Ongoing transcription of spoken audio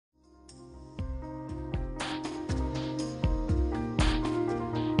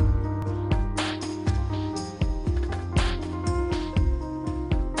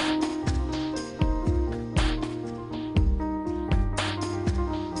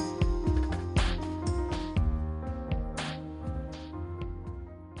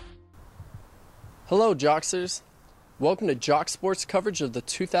Hello, JOXers. Welcome to JOX Sports coverage of the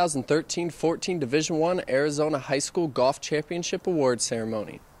 2013-14 Division I Arizona High School Golf Championship Awards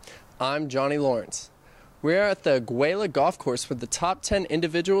Ceremony. I'm Johnny Lawrence. We are at the Aguila Golf Course where the top 10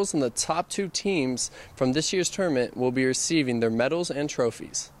 individuals and the top 2 teams from this year's tournament will be receiving their medals and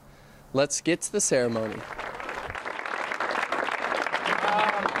trophies. Let's get to the ceremony. So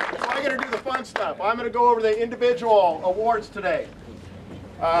I'm going to do the fun stuff. I'm going to go over the individual awards today.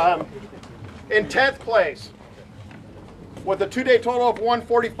 In 10th place, with a 2-day total of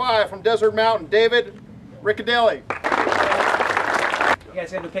 145 from Desert Mountain, David Riccadelli. You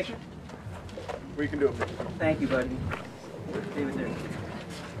guys have a picture? We can do a picture. Thank you, buddy. David, there.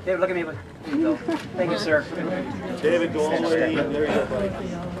 David, look at me. There you go. Thank you, sir. David, go all the way. There you go, buddy.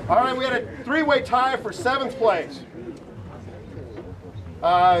 All right, we had a 3-way tie for 7th place.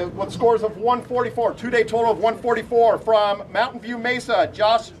 With scores of 144, 2-day total of 144 from Mountain View Mesa,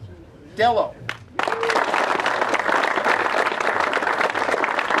 Josh Dello.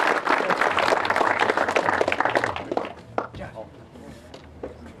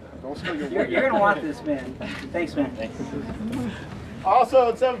 You're going to want this, man. Thanks, man. Thanks. Also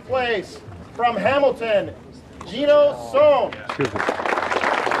in 7th place, from Hamilton, Gino Sohn.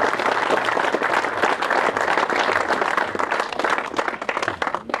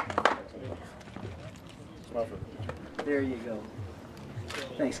 There you go.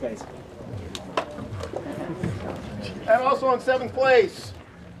 Thanks, guys. And also in 7th place,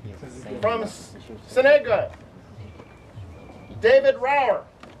 from Seneca, David Rauer.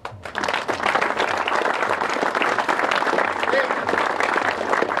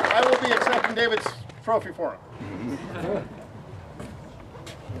 I will be accepting David's trophy for him.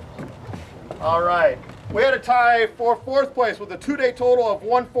 All right. We had a tie for 4th place with a 2-day total of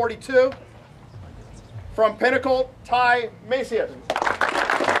 142 from Pinnacle, Ty Macias.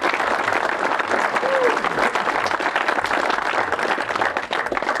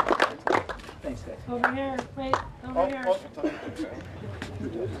 Thanks, guys. Over here. Wait. Over here.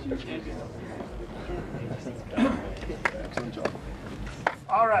 Excellent job.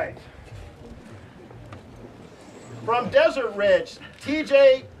 All right. From Desert Ridge,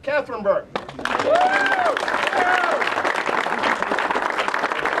 TJ Catherinberg.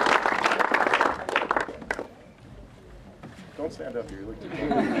 Don't stand up here. You look too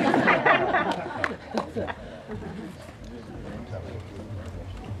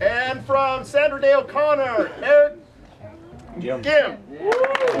And from Sandra Day O'Connor, Eric Gim.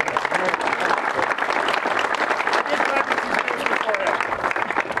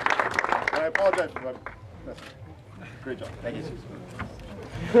 I apologize for that. Great job. Thank you.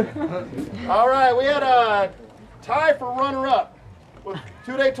 All right, we had a tie for runner-up with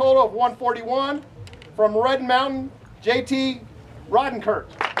 2-day total of 141 from Red Mountain, JT Rodenkirk.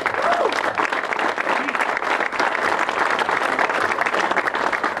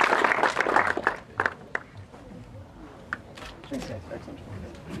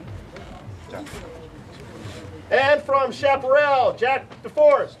 And from Chaparral, Jack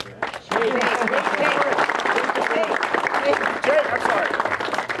DeForest. Jake, I'm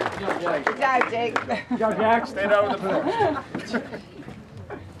sorry. Good job, Jake. Good job, Jack. Stand out with the bench.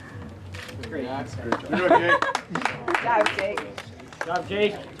 Great. Good job, Jake. Good job, Jake. Good job,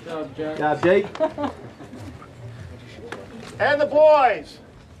 Jake. Good job, Jack. Good job, Jake. And the boys,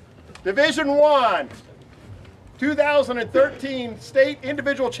 Division I, 2013 state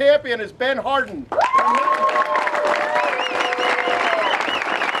individual champion is Ben Harden.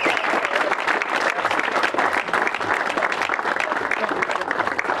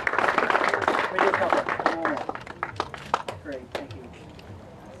 Great, thank you.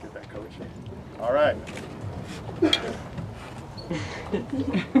 Get that, coach. All right.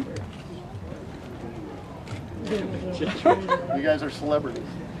 You guys are celebrities.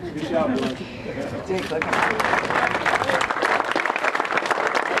 Good job, boys. I'm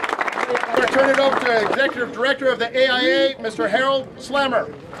going to turn it over to Executive Director of the AIA, Mr. Harold Slammer.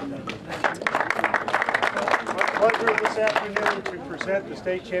 Pleasure this afternoon to present the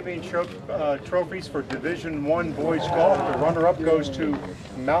state championship trophies for Division I boys golf. The runner-up goes to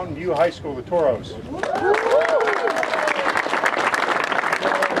Mountain View High School, the Toros.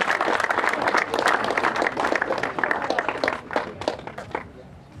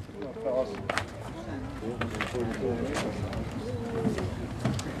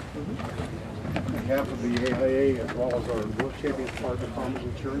 On behalf of the AIA as well as our World Champions partner, Farmers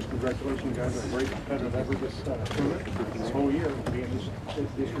Insurance, congratulations, you guys. A great competitive effort this whole year being this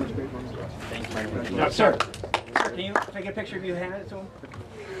year's state runner. Thank you very much. Yes, sir. Sir, can you take a picture of you handing it to him?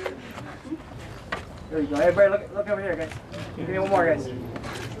 There you go. Everybody look over here, guys. Give me one more, guys.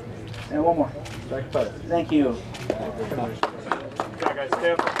 And one more. Thank you. Guys,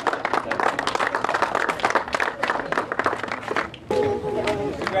 stay up.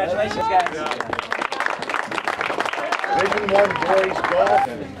 Congratulations, guys. Division I boys golf,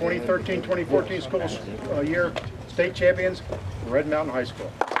 2013-2014 school year state champions, Red Mountain High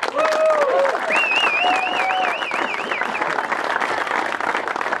School.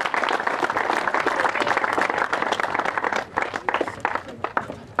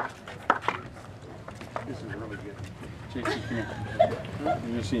 This is really good. JC, come here.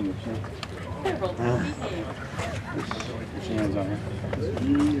 You're a senior. Put your hands on here.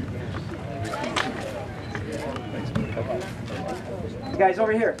 Guys,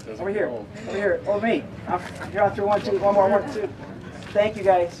 over here. Over here. Over here. Over me. Here after 1, 2. One more. 1, 2. Thank you,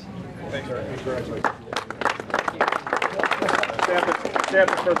 guys. Thanks, sir. Congratulations. Stamp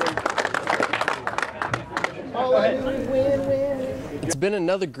it for them. It's been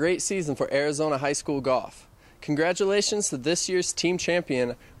another great season for Arizona high school golf. Congratulations to this year's team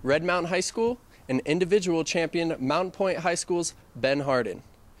champion, Red Mountain High School, and individual champion, Mountain Point High School's Ben Harden.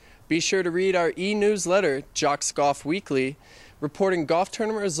 Be sure to read our e-newsletter, JOX Golf Weekly, reporting golf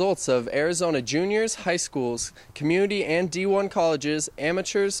tournament results of Arizona juniors, high schools, community and D1 colleges,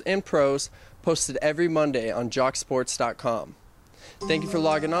 amateurs, and pros, posted every Monday on JOXSports.com. Thank you for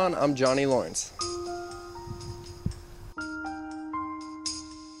logging on. I'm Johnny Lawrence.